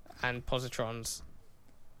atoms and positrons.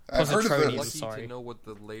 I've heard of I'm those. lucky to know what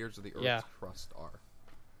the layers of the Earth's crust are.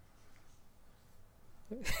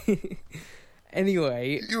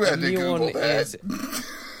 Anyway, you had to Google that.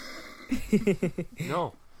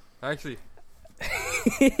 No, actually,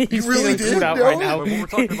 you really did. Out no? right now. What we're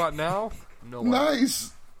talking about now, no.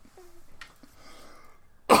 Nice.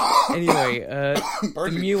 Anyway, the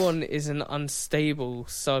muon is an unstable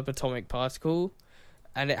subatomic particle,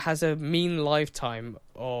 and it has a mean lifetime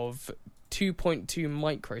of 2.2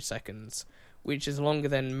 microseconds, which is longer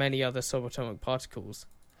than many other subatomic particles.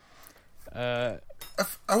 I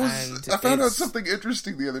found out something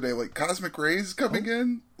interesting the other day, like cosmic rays coming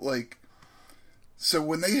in, like, so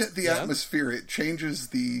when they hit the atmosphere, it changes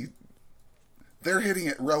they're hitting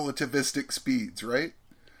at relativistic speeds, right?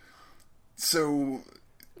 So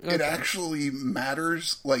it actually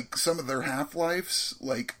matters, like, some of their half-lives,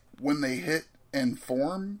 like, when they hit and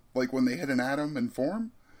form, like, when they hit an atom and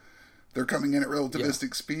form, they're coming in at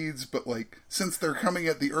relativistic speeds, but, like, since they're coming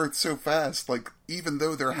at the Earth so fast, like, even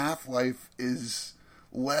though their half-life is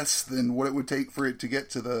less than what it would take for it to get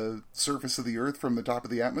to the surface of the Earth from the top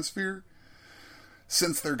of the atmosphere,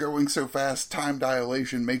 since they're going so fast, time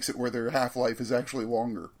dilation makes it where their half-life is actually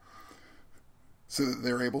longer. So that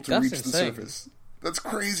they're able to reach the surface. That's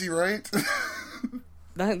crazy, right?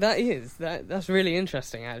 That's really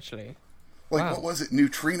interesting, actually. Like, what was it?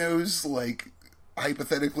 Neutrinos, like,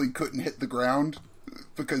 hypothetically couldn't hit the ground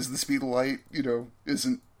because the speed of light,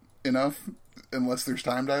 isn't enough unless there's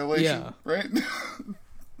time dilation, right?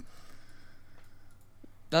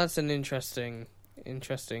 That's an interesting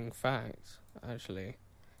fact, actually.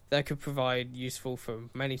 That could provide useful for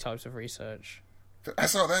many types of research. I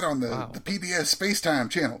saw that on the PBS Space-Time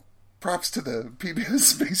channel. Props to the PBS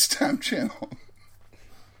Space-Time channel.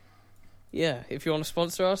 Yeah, if you want to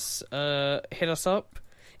sponsor us, hit us up.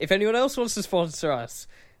 If anyone else wants to sponsor us,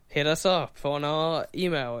 hit us up on our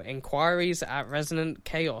email,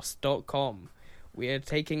 inquiries@resonantchaos.com. We are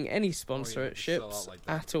taking any sponsorships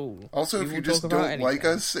at all. Also, if you just don't like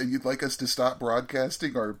us and you'd like us to stop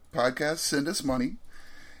broadcasting our podcast, send us money.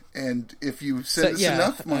 And if you send us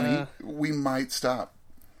enough money, we might stop.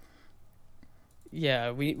 Yeah,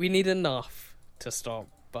 we need enough to stop,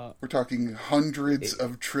 but... We're talking hundreds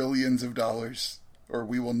of trillions of dollars, or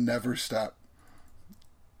we will never stop.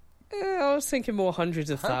 I was thinking more hundreds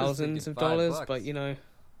of thousands of dollars, $5. but,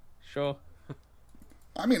 sure.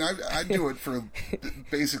 I mean, I'd do it for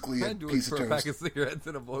basically a piece of toast. I'd do it for a pack of cigarettes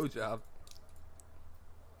and a blowjob.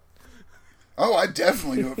 Oh, I'd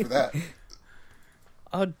definitely do it for that.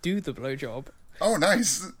 I'll do the blowjob. Oh,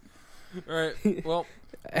 nice. All right, well,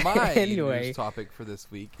 my Anyway. news topic for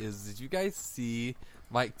this week is, did you guys see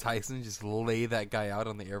Mike Tyson just lay that guy out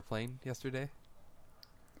on the airplane yesterday?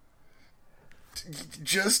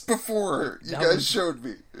 Just before you guys showed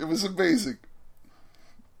me. It was amazing.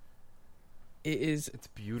 It's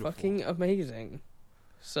beautiful. fucking amazing.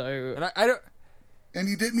 So, And I don't. And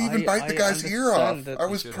he didn't even bite the guy's ear off. I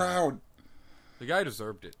was proud. The guy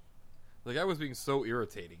deserved it. The guy was being so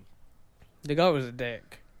irritating. the guy was a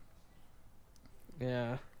dick.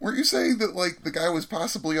 Yeah. Weren't you saying that, like, the guy was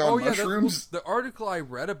possibly on mushrooms? The article I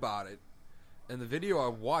read about it and the video I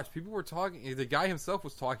watched, people were talking. The guy himself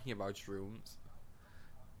was talking about shrooms,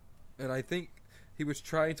 and I think he was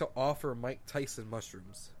trying to offer Mike Tyson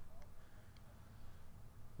mushrooms.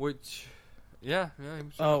 Which, yeah. He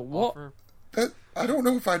was trying to what? offer... I don't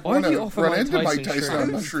know if I'd want to run into Mike Tyson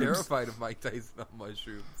on mushrooms. I'm terrified of Mike Tyson on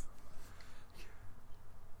mushrooms.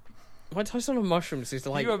 Mike Tyson on mushrooms is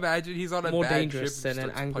like Can you imagine he's on a more bad dangerous trip and than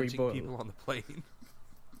an starts angry punching bull. people on the plane.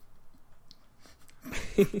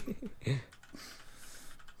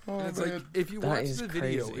 And it's like, if you That watch is the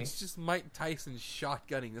video, crazy. it's just Mike Tyson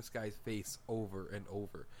shotgunning this guy's face over and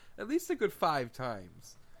over. At least a good 5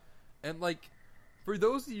 times. And, like, for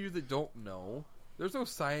those of you that don't know, there's no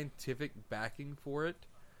scientific backing for it.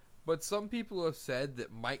 But some people have said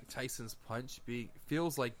that Mike Tyson's punch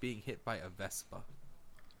feels like being hit by a Vespa.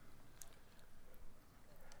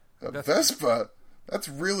 A Vespa? That's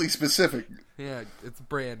really specific. Yeah, it's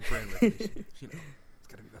brand recognition. You know, it's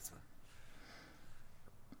gotta be Vespa.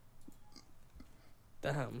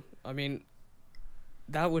 Damn. I mean,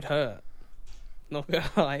 that would hurt. Not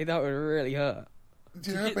gonna lie, that would really hurt.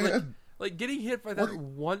 Yeah, Get, man. like getting hit by that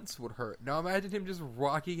once would hurt. Now imagine him just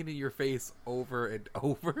rocking into your face over and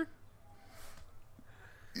over.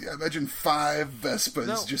 Yeah, imagine 5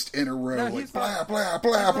 Vespas just in a row, No, like he's blah, not- blah,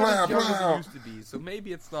 blah, He's blah, not as young as blah. he used to be, so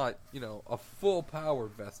maybe it's not, a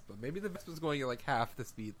full-powered Vespa. Maybe the Vespa's going at like half the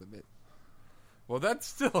speed limit. Well, that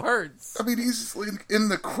still hurts. I mean, he's in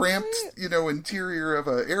the cramped, interior of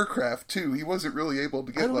an aircraft, too. He wasn't really able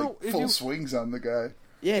to get, full swings on the guy.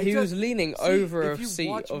 Yeah, he was leaning over a if you seat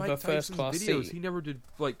watch of Mike a first Tyson's class videos, seat.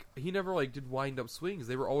 He never did wind-up swings.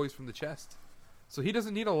 They were always from the chest. So he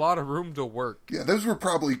doesn't need a lot of room to work. Yeah, those were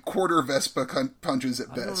probably quarter Vespa punches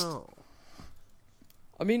at best. I don't know.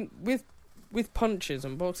 I mean, with punches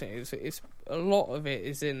and boxing, it's a lot of it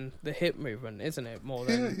is in the hip movement, isn't it? More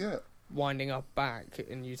than winding up back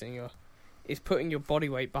and it's putting your body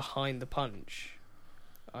weight behind the punch.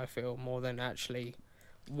 I feel more than actually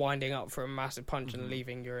winding up for a massive punch and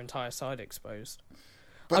leaving your entire side exposed.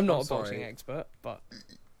 But I'm not a boxing expert, but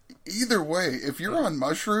either way, if you're on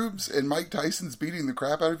mushrooms and Mike Tyson's beating the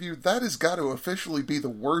crap out of you, that has got to officially be the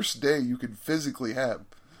worst day you could physically have.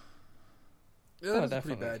 Yeah, that was a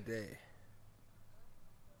pretty bad day.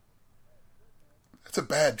 That's a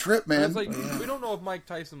bad trip, man. It's like, we don't know if Mike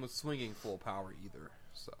Tyson was swinging full power either,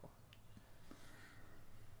 so...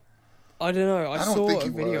 I don't know. I don't saw think a he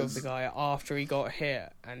video was. of the guy after he got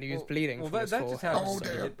hit, and he was bleeding from his that forehead. just happens to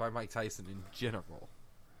damn. be hit by Mike Tyson in general.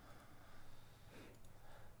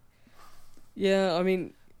 Yeah, I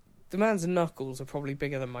mean, the man's knuckles are probably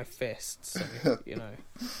bigger than my fists, so,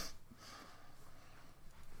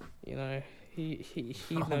 he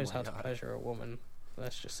knows how to pleasure a woman.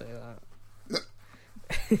 Let's just say that.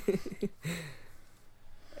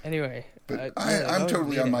 Anyway, but I'm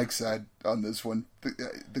totally on Mike's side on this one.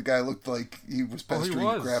 The guy looked like he was pestering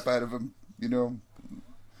the crap out of him,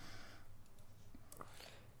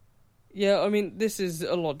 Yeah, I mean, this is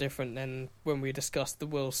a lot different than when we discussed the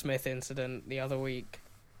Will Smith incident the other week.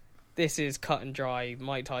 This is cut and dry.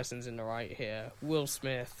 Mike Tyson's in the right here. Will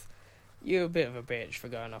Smith, you're a bit of a bitch for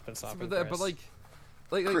going up and slapping Chris. But like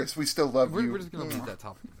Chris, we still love you. We're just gonna leave that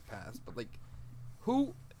topic in the past. But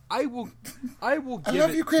who? I will give love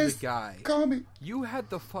it you, Chris. to the guy. Call me. You had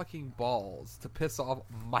the fucking balls to piss off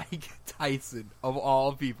Mike Tyson of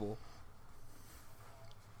all people.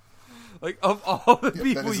 Like, of all the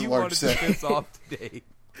people you wanted to piss off today,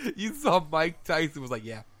 you saw Mike Tyson was like,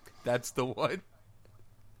 yeah, that's the one.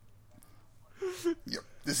 Yep,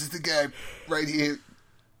 this is the guy right here.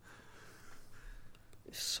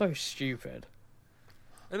 It's so stupid.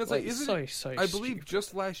 And it's so I believe stupid.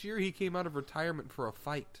 just last year he came out of retirement for a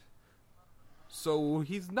fight. So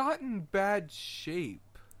he's not in bad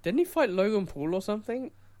shape. Didn't he fight Logan Paul or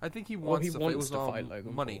something? I think he wants to fight. It was fight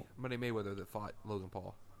Logan Paul. Money Mayweather that fought Logan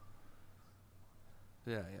Paul.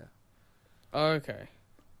 Yeah. Oh, okay.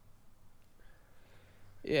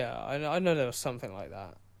 Yeah, I know there was something like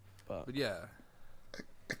that, but yeah.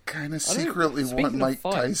 I kind of secretly want Mike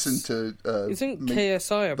Tyson to isn't make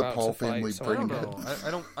KSI about the Paul to fight family someone? bring I it.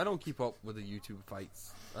 don't know. I don't keep up with the YouTube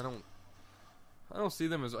fights. I don't see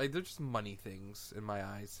them as they're just money things in my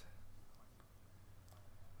eyes.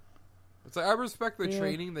 It's like I respect the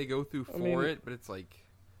training they go through for it, but it's like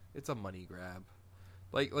it's a money grab.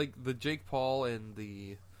 Like the Jake Paul and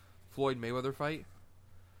the Floyd Mayweather fight.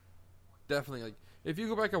 definitely. Like, if you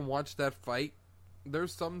go back and watch that fight,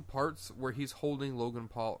 there's some parts where he's holding Logan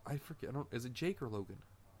Paul. I forget. Is it Jake or Logan?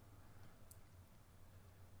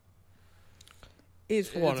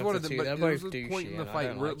 It's one of the two. But They're there's both a point douchey. in the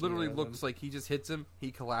fight where it literally looks like he just hits him, he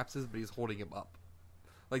collapses, but he's holding him up.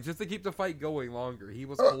 Like, just to keep the fight going longer, he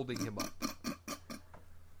was holding him up.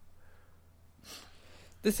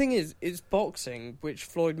 The thing is, it's boxing, which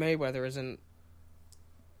Floyd Mayweather isn't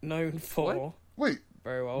known for. What? Wait.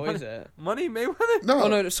 Very well, is it? Money Mayweather? No. Oh,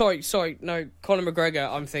 no, sorry. No, Conor McGregor,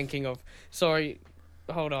 I'm thinking of. Sorry,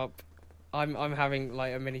 hold up. I'm having,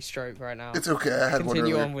 like, a mini stroke right now. It's okay, I had one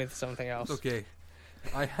Continue earlier. on with something else. It's okay.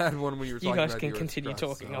 I had one when you were You talking guys about can the continue Earth's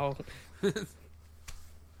talking. crust, so.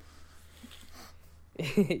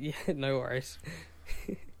 Yeah, no worries.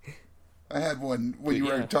 I had one when you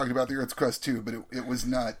were Yeah. talking about the Earth's crust too, but it was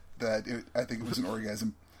not that. I think it was an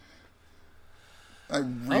orgasm. I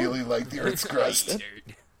really like the Earth's crust.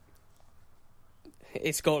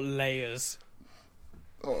 It's got layers.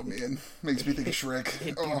 Oh man, makes me think of Shrek.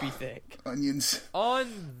 It do be thick. Onions.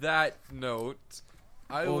 On that note,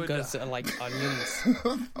 I would... Organs are like onions.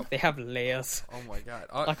 They have layers. Oh my god.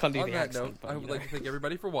 I can't do on the that accent, note, but, I you would know. like to thank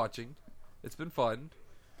everybody for watching. It's been fun.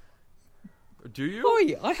 Do you?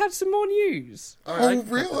 Oi, I have some more news. Alright, Oh,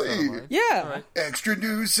 really? Yeah. Alright. Extra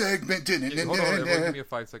news segment. Hold on, everyone, give me a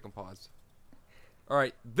 5-second pause.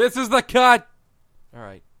 Alright, this is the cut!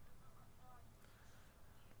 Alright.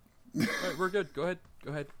 Alright, we're good. Go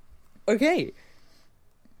ahead. Okay.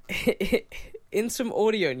 In some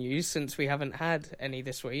audio news, since we haven't had any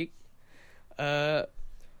this week, I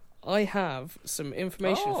have some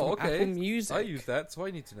information from Apple Music. I use that, so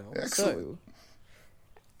I need to know. Excellent. So,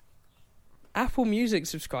 Apple Music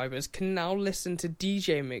subscribers can now listen to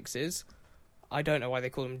DJ mixes. I don't know why they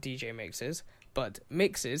call them DJ mixes, but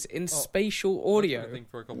mixes in spatial audio,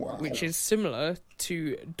 Wow. which is similar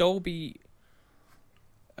to Dolby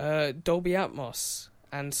Atmos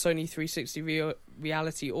and Sony 360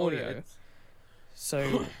 Reality Audio.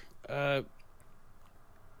 So,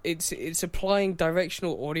 it's applying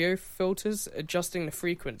directional audio filters, adjusting the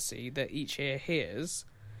frequency that each ear hears,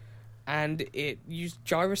 and it used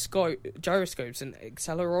gyroscopes and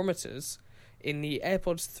accelerometers in the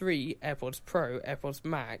AirPods 3, AirPods Pro, AirPods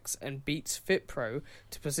Max, and Beats Fit Pro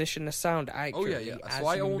to position the sound accurately as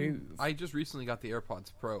So you move. I just recently got the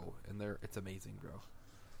AirPods Pro, and it's amazing, bro.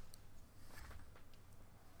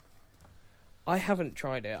 I haven't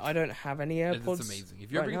tried it. I don't have any AirPods. It's amazing.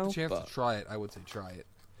 If you ever get the chance to try it, I would say try it.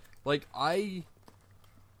 Like, I'm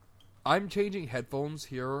changing headphones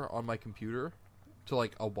here on my computer to,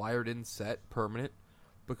 like, a wired-in set, permanent,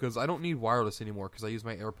 because I don't need wireless anymore, because I use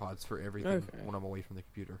my AirPods for everything when I'm away from the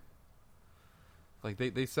computer. Like,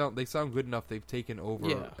 they sound good enough, they've taken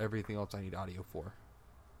over everything else I need audio for.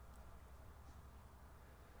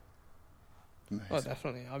 Nice. Oh,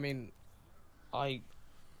 definitely. I mean, I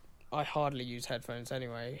hardly use headphones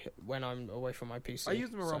anyway when I'm away from my PC. I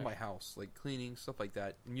use them around my house, like cleaning, stuff like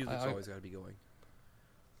that. Music's always got to be going.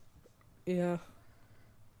 Yeah.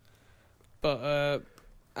 But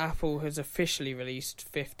Apple has officially released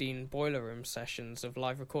 15 boiler room sessions of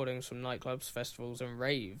live recordings from nightclubs, festivals, and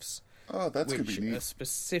raves. Oh, that's gonna be which neat. are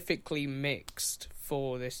specifically mixed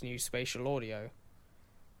for this new spatial audio.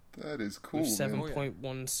 That is cool. With man.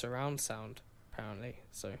 7.1 surround sound, apparently.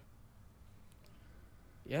 So,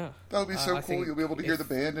 yeah. That'll be so I cool. think You'll be able to hear the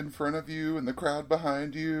band in front of you and the crowd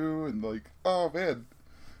behind you, and like, oh man.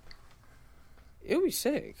 It'll be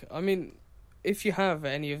sick. I mean, if you have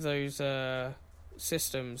any of those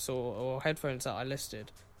systems or headphones that I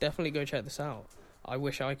listed, definitely go check this out. I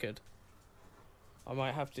wish I could. I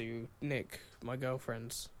might have to nick my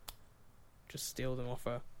girlfriend's, just steal them off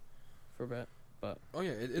her for a bit. But oh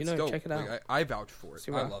yeah, it's dope. Check it out. Like, I vouch for it.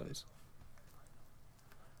 See what I love happens.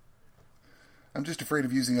 it. I'm just afraid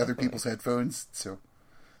of using other people's headphones, so.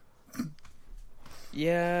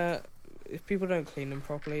 Yeah, if people don't clean them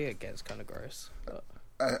properly, it gets kind of gross. But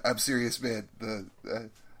I'm serious, man.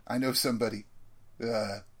 I know somebody,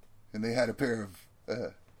 and they had a pair of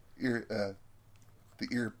the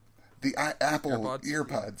Apple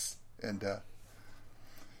earpods and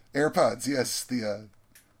AirPods. Yes,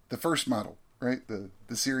 the first model, right?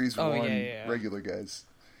 The Series 1 regular guys.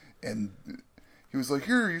 And he was like,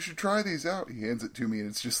 "Here, you should try these out." He hands it to me, and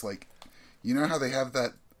it's just like, you know how they have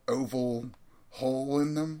that oval hole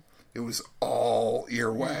in them? It was all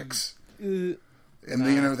earwax. And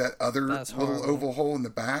then, you know, that other little oval hole in the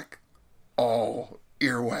back? All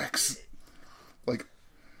earwax. Like,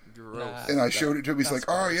 Gross. and I showed it to him. He's like,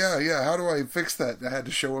 "Oh, yeah, how do I fix that?" And I had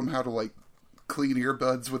to show him how to, like, clean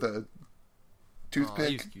earbuds with a toothpick. I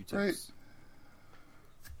use Q-tips. Right?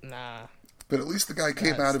 nah. But at least the guy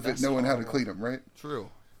came out of it knowing how to clean them, right? True.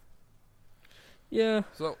 Yeah.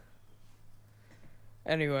 So.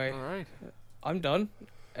 Anyway. All right. I'm done.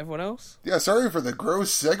 Everyone else? Yeah, sorry for the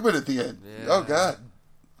gross segment at the end. Yeah. Oh, God.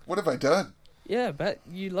 What have I done? Yeah, bet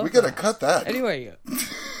you love it. We gotta cut that. Anyway,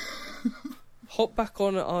 hop back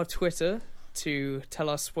on our Twitter to tell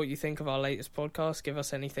us what you think of our latest podcast. Give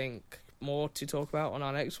us anything more to talk about on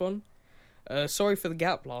our next one. Sorry for the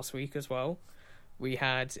gap last week as well. We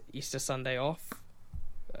had Easter Sunday off.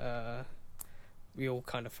 We all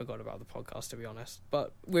kind of forgot about the podcast, to be honest.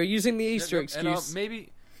 But we're using the Easter excuse. And,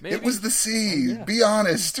 maybe it was the sea. Yeah. Be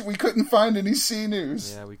honest. We couldn't find any sea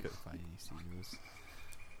news. Yeah, we couldn't find any sea news.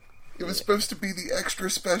 It was supposed to be the extra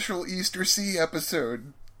special Easter sea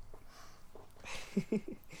episode.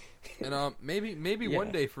 And maybe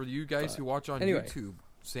one day for you guys who watch on YouTube,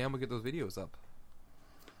 Sam will get those videos up.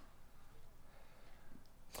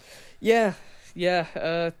 Yeah.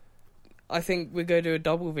 I think we're going to do a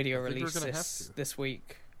double video release this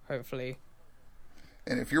week, hopefully.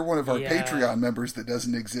 And if you're one of our Patreon members that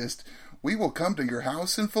doesn't exist, we will come to your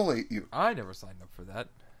house and fillet you. I never signed up for that.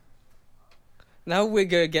 Now we're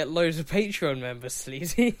going to get loads of Patreon members,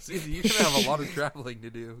 Sleazy. Sleazy, you're going to have a lot of traveling to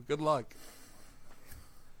do. Good luck.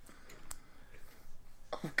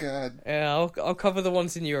 Oh, God. Yeah, I'll cover the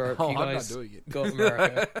ones in Europe. Oh, you guys I'm not doing it. go to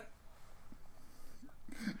America.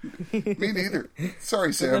 Me neither.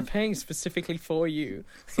 Sorry, Sam. They're paying specifically for you.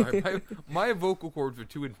 Sorry, my vocal cords are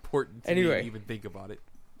too important to me to even think about it.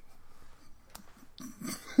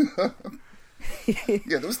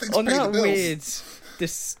 Yeah, those things on pay the that bills. weird,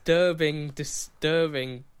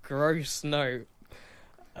 disturbing, gross note,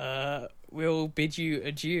 we'll bid you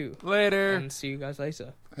adieu. Later. And see you guys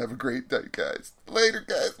later. Have a great day, guys. Later,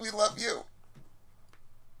 guys. We love you.